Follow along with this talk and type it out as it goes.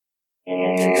Welcome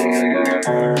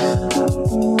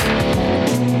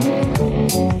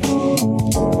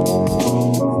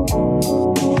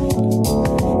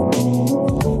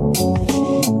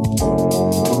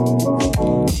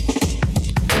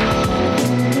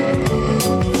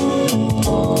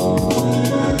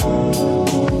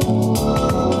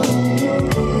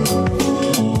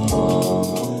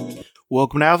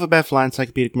to Alphabet Flying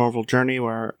Encyclopedic Marvel Journey,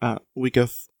 where I go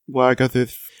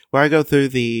through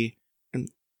the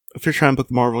official book of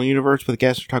the Marvel Universe with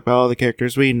guests to talk about all the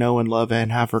characters we know and love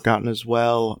and have forgotten as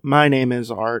well. My name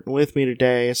is Art, and with me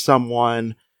today is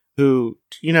someone who,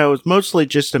 is mostly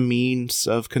just a means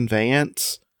of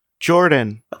conveyance.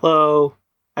 Jordan. Hello.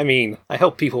 I mean, I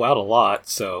help people out a lot,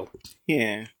 so...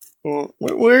 Yeah. Well,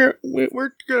 we're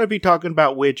gonna be talking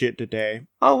about Widget today.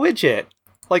 Oh, Widget.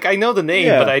 Like, I know the name,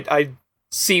 Yeah. but I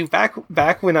see,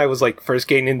 back when I was, first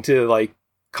getting into,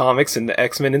 comics and the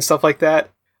X-Men and stuff like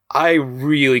that, I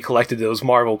really collected those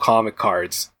Marvel comic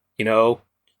cards,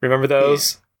 Remember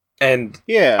those? Yeah. And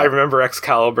yeah. I remember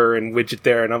Excalibur and Widget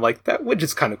there, and I'm like, that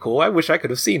Widget's kind of cool. I wish I could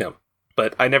have seen him.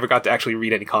 But I never got to actually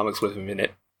read any comics with him in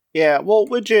it. Yeah, well,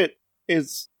 Widget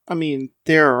is,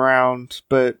 they're around,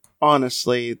 but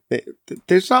honestly,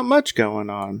 there's not much going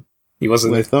on. He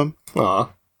wasn't with them. Aw.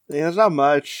 Yeah, there's not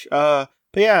much. But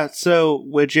yeah, so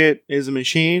Widget is a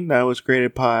machine that was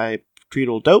created by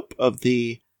Tweedledope of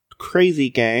the Crazy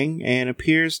Gang and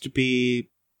appears to be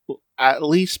at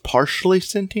least partially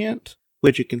sentient.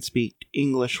 Widget can speak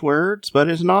English words, but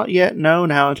is not yet known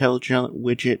how intelligent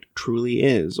Widget truly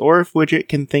is, or if Widget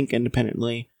can think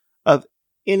independently of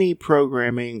any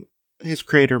programming his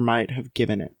creator might have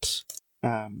given it.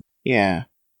 Yeah.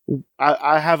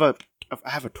 I have a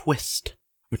twist.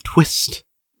 A twist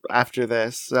after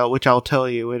this, which I'll tell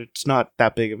you, it's not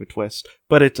that big of a twist,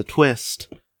 but it's a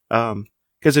twist,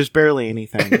 because there's barely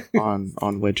anything on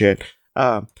Widget.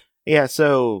 Yeah,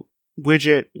 so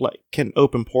Widget can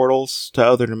open portals to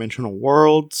other dimensional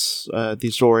worlds.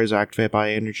 These doors are activated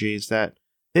by energies that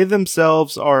they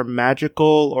themselves are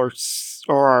magical or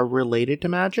are related to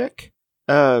magic.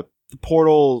 The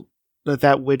portal that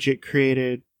Widget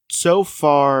created so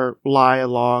far lie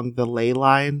along the ley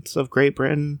lines of Great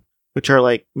Britain, which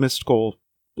are mystical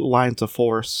lines of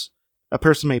force. A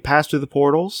person may pass through the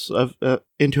portals of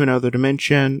into another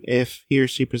dimension if he or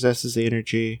she possesses the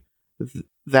energy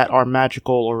that are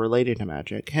magical or related to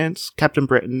magic. Hence, Captain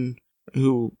Britain,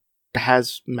 who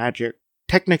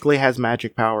technically has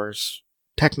magic powers,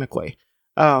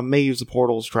 may use the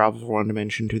portals to travel from one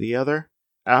dimension to the other.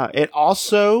 It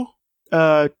also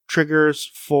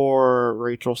triggers for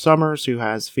Rachel Summers, who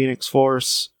has Phoenix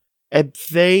Force, and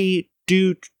they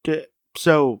do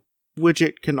so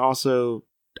Widget can also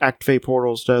activate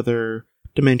portals to other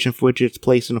dimensions. Widget's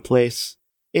place in a place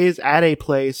is at a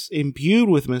place imbued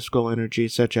with mystical energy,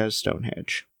 such as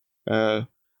Stonehenge.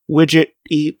 Widget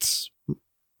eats,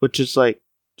 which is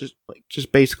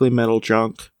just basically metal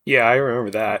junk. Yeah, I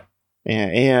remember that.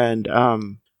 And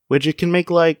Widget can make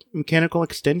mechanical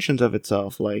extensions of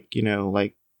itself, like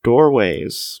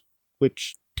doorways,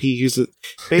 which he uses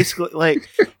basically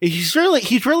he's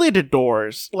really into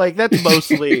doors. That's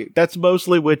mostly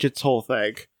Widget's whole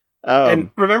thing. And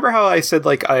remember how I said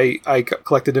I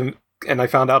collected him and I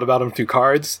found out about him through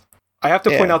cards? I have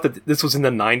to point out that this was in the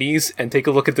 90s, and take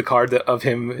a look at the card of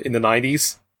him in the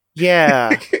 90s.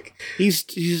 Yeah.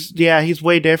 he's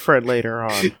way different later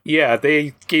on. Yeah,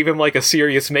 they gave him a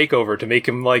serious makeover to make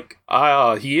him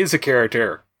he is a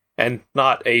character and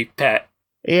not a pet.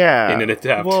 Yeah. In an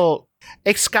attempt. Well,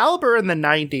 Excalibur in the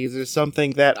 90s is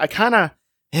something that I'm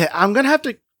gonna have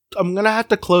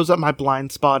to close up my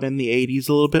blind spot in the 80s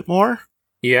a little bit more.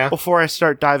 Yeah. Before I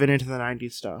start diving into the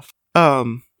 90s stuff.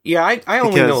 Yeah, I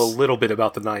only know a little bit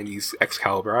about the 90s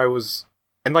Excalibur.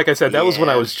 And like I said, that was when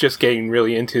I was just getting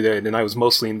really into it, and I was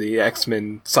mostly in the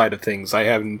X-Men side of things. I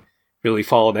haven't really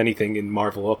followed anything in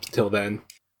Marvel up until then.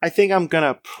 I think I'm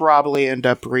gonna probably end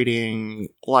up reading,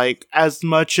 as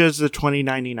much as the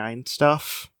 2099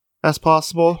 stuff as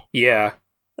possible. Yeah.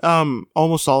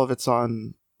 Almost all of it's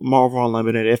on Marvel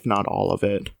Unlimited, if not all of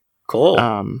it. Cool.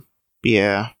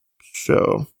 Yeah.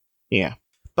 So, yeah.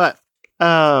 But,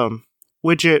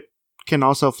 Widget can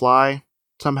also fly,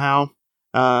 somehow.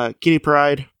 Kitty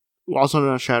Pryde, also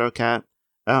known as Shadowcat,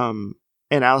 and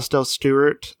Alasdale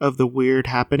Stewart of the Weird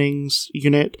Happenings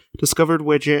unit discovered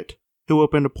Widget, who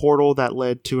opened a portal that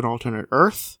led to an alternate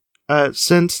Earth.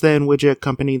 Since then, Widget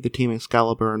accompanied the Team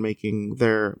Excalibur in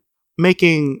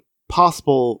making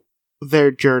possible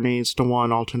their journeys to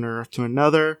one alternate Earth to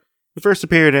another. It first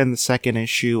appeared in the second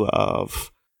issue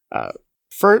of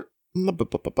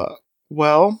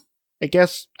well, I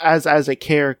guess as a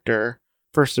character,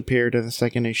 first appeared in the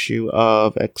second issue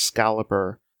of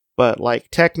Excalibur, but like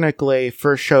technically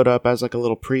first showed up as like a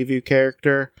little preview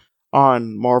character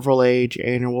on Marvel Age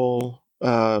Annual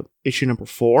issue number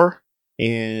 4,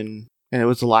 and it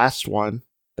was the last one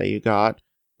that you got,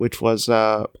 which was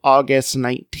August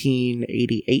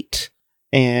 1988,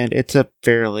 and it's a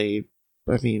fairly,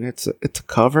 I mean, it's a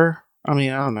cover. I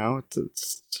mean, I don't know,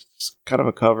 it's kind of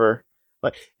a cover.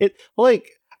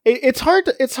 It's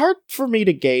hard for me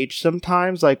to gauge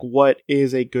sometimes, like what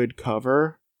is a good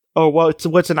cover or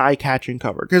what's an eye-catching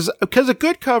cover, because a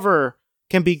good cover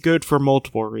can be good for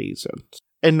multiple reasons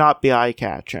and not be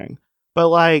eye-catching. But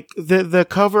like the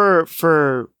cover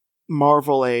for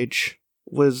Marvel Age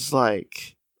was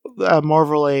like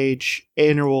Marvel Age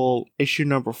Annual issue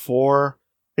number 4.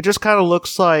 It just kind of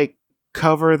looks like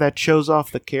cover that shows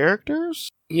off the characters.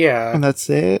 Yeah, and that's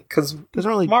it. Because doesn't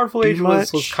really Marvel Age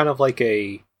was kind of like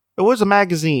a. It was a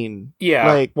magazine. Yeah,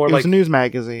 like it was a news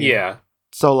magazine. Yeah.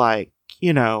 So like,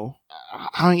 you know,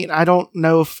 I mean, I don't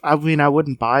know if I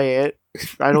wouldn't buy it.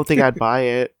 I don't think I'd buy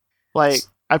it. Like,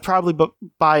 I'd probably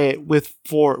buy it with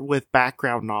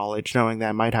background knowledge, knowing that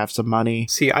I might have some money.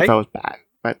 See, if I was back,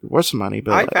 but there was some money.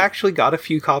 But I've actually got a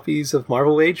few copies of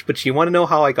Marvel Age, but you want to know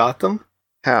how I got them?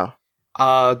 How?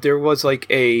 There was like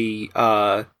a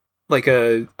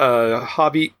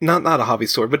hobby, not a hobby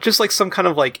store, but just like some kind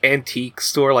of like antique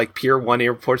store, like Pier 1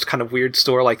 Airport's kind of weird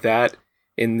store like that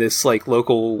in this like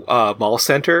local mall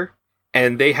center.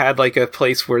 And they had like a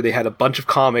place where they had a bunch of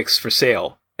comics for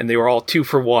sale, and they were all 2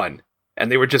 for 1.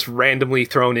 And they were just randomly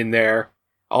thrown in there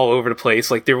all over the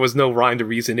place. Like there was no rhyme or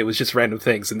reason. It was just random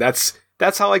things. And that's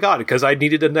how I got it, because I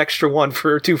needed an extra one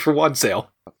for a 2 for 1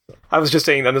 sale. I was just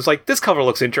saying that, it's like, this cover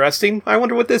looks interesting. I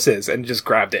wonder what this is, and just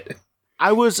grabbed it.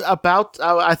 I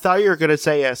thought you were going to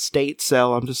say a estate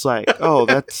sale. I'm just like, oh,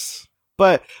 that's...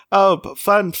 But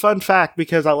fun fact,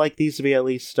 because I like these to be at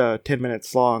least 10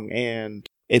 minutes long, and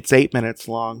it's 8 minutes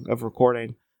long of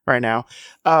recording right now.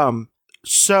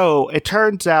 So it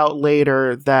turns out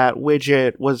later that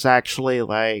Widget was actually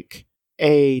like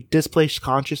a displaced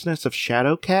consciousness of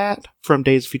Shadowcat from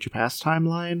Days of Future Past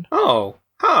timeline. Oh,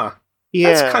 huh.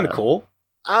 Yeah. That's kind of cool.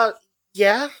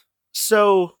 Yeah.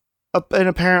 So, and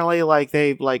apparently, like,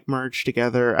 they, like, merged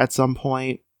together at some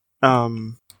point.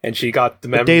 And she got the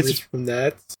memories from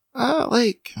that?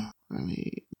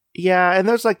 Yeah, and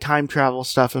there's, like, time travel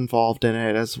stuff involved in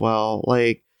it as well.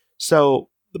 Like, so,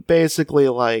 basically,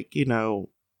 like, you know,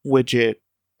 Widget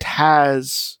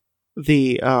has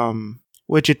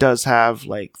Widget does have,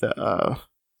 like,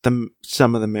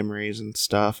 some of the memories and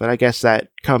stuff, and I guess that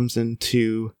comes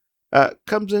into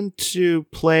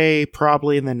play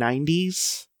probably in the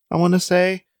 90s, I want to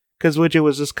say, because Widget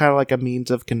was just kind of like a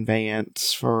means of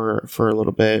conveyance for a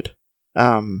little bit.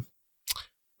 But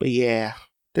yeah,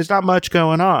 there's not much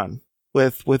going on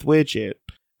with Widget.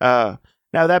 Now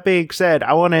that being said,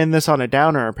 I want to end this on a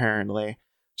downer, apparently.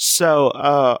 So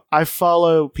I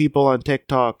follow people on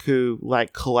TikTok who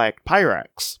like collect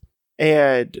Pyrex,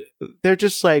 and they're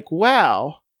just like,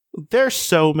 wow, there's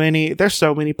so many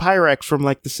Pyrex from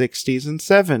like the 60s and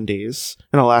 70s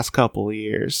in the last couple of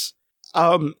years.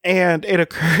 And it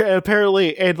occurred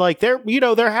apparently, and like they're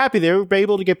happy they were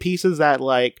able to get pieces that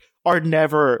like are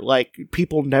never, like,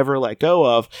 people never let go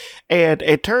of. And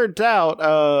it turns out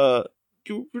the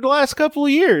last couple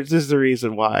of years is the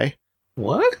reason why.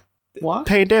 What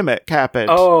pandemic happened.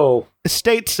 Oh,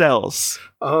 estate sales.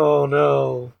 Oh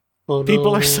no.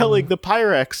 People are selling the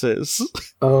Pyrexes.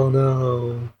 Oh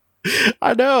no.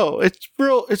 I know. It's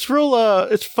real,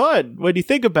 it's fun when you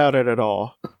think about it at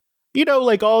all. You know,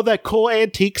 like all that cool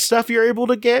antique stuff you're able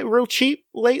to get real cheap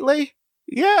lately?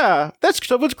 Yeah, that's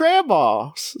someone's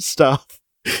grandma's stuff.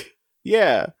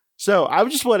 Yeah. So I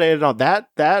just want to end on that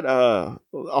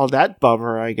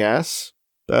bummer, I guess.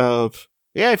 Yeah,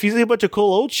 if you see a bunch of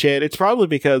cool old shit, it's probably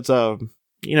because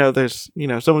there's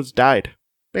someone's died.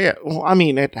 But yeah, well, I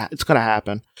mean, it's gonna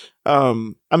happen. I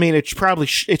mean, it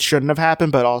shouldn't have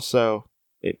happened, but also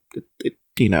it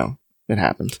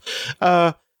happens.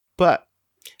 But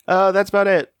that's about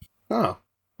it. Oh,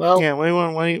 well,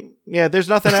 yeah. There's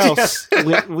nothing else.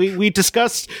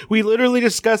 we literally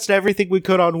discussed everything we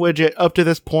could on Widget up to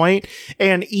this point,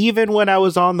 and even when I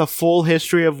was on the full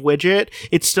history of Widget,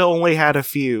 it still only had a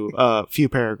few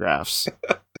paragraphs.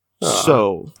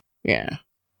 So yeah.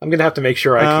 I'm going to have to make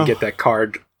sure I can get that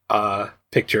card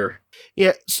picture.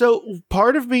 Yeah, so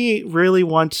part of me really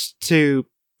wants to,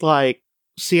 like,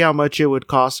 see how much it would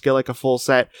cost to get, like, a full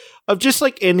set of just,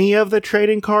 like, any of the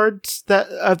trading cards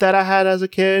that I had as a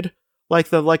kid. Like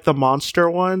the monster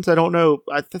ones. I don't know.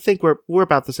 I think we're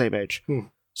about the same age.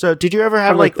 So did you ever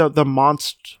have, like the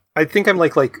monster... I think I'm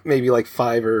like maybe like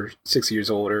 5 or 6 years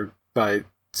older, but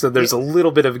so there's a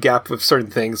little bit of a gap with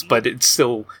certain things, but it's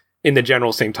still in the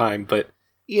general same time. But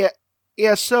yeah.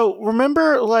 So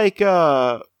remember, like,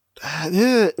 it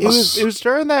was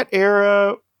during that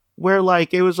era where,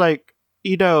 like, it was like,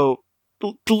 you know,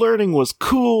 learning was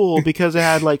cool because it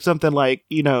had like something like,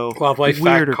 you know, Wildlife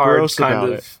weird or gross kind about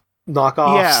of it.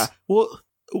 Knockoffs. Yeah.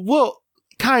 Well,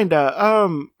 kinda.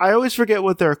 I always forget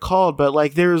what they're called, but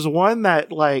like there's one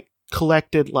that like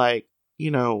collected like,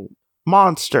 you know,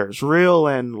 monsters, real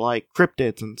and like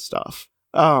cryptids and stuff.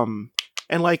 And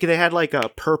like they had like a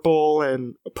purple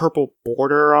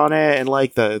border on it, and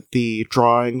like the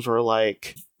drawings were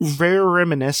like very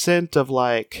reminiscent of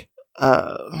like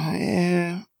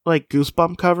like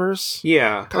Goosebump covers.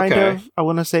 Yeah, kind of. I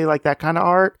want to say like that kind of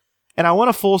art, and I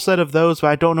want a full set of those, but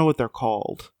I don't know what they're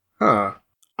called. Huh.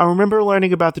 I remember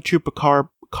learning about the Chupacabra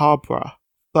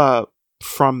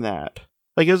from that.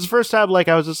 Like, it was the first time, like,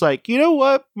 I was just like, you know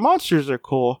what? Monsters are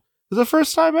cool. It was the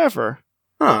first time ever.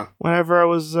 Huh. Whenever I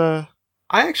was, I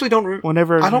actually don't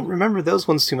I don't remember those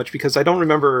ones too much because I don't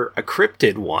remember a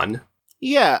cryptid one.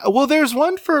 Yeah, well, there's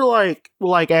one for, like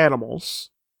animals.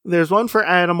 There's one for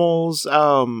animals,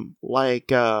 and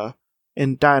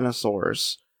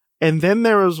dinosaurs. And then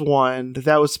there was one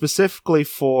that was specifically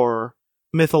for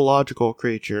mythological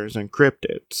creatures and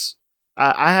cryptids.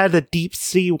 I had the deep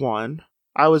sea one.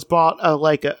 I was bought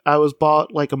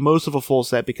most of a full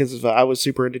set because I was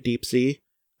super into deep sea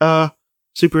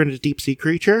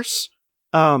creatures.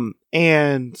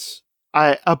 And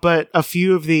but a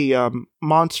few of the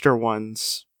monster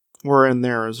ones were in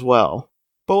there as well.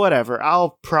 But whatever,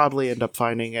 I'll probably end up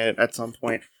finding it at some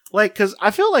point. Like, because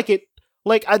I feel like it,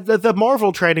 like the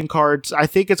Marvel trading cards, I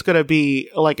think it's gonna be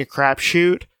like a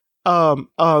crapshoot.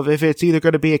 Of if it's either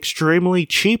going to be extremely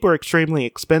cheap or extremely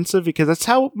expensive, because that's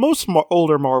how most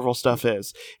older Marvel stuff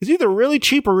is. It's either really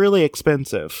cheap or really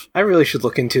expensive. I really should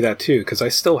look into that too, because I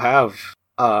still have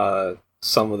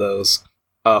some of those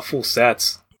full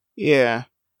sets. Yeah.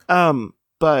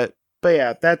 But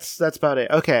yeah, that's about it.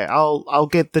 Okay, I'll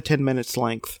get the 10 minutes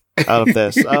length out of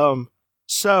this.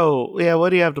 So yeah,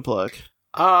 what do you have to plug?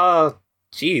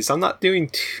 Geez, I'm not doing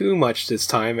too much this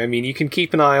time. I mean, you can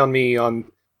keep an eye on me on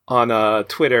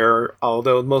Twitter,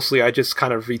 although mostly I just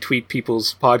kind of retweet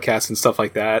people's podcasts and stuff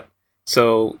like that.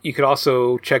 So you could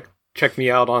also check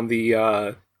me out on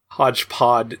the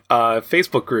Hodgepod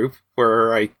Facebook group,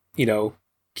 where I,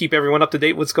 keep everyone up to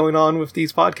date what's going on with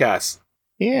these podcasts.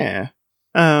 Yeah.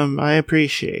 I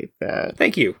appreciate that.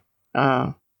 Thank you.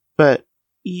 But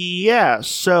yeah,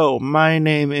 so my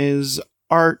name is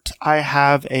Art. I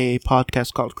have a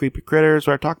podcast called Creepy Critters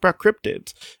where I talk about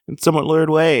cryptids in somewhat weird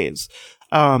ways.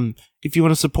 If you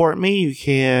want to support me, you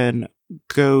can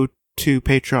go to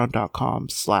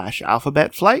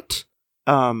patreon.com/alphabetflight.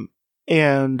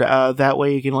 And that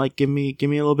way you can like give me a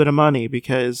little bit of money,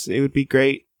 because it would be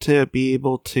great to be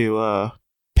able to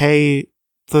pay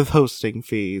the hosting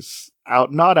fees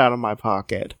not out of my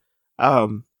pocket.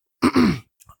 You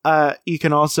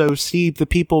can also see the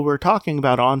people we're talking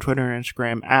about on Twitter and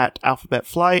Instagram at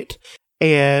alphabetflight,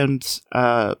 and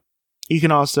you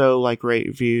can also like rate,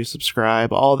 review,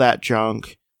 subscribe, all that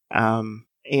junk,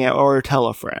 or tell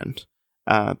a friend.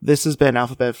 This has been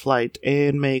Alphabet Flight,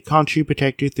 and may Khonshu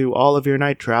protect you through all of your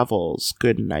night travels.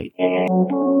 Good night.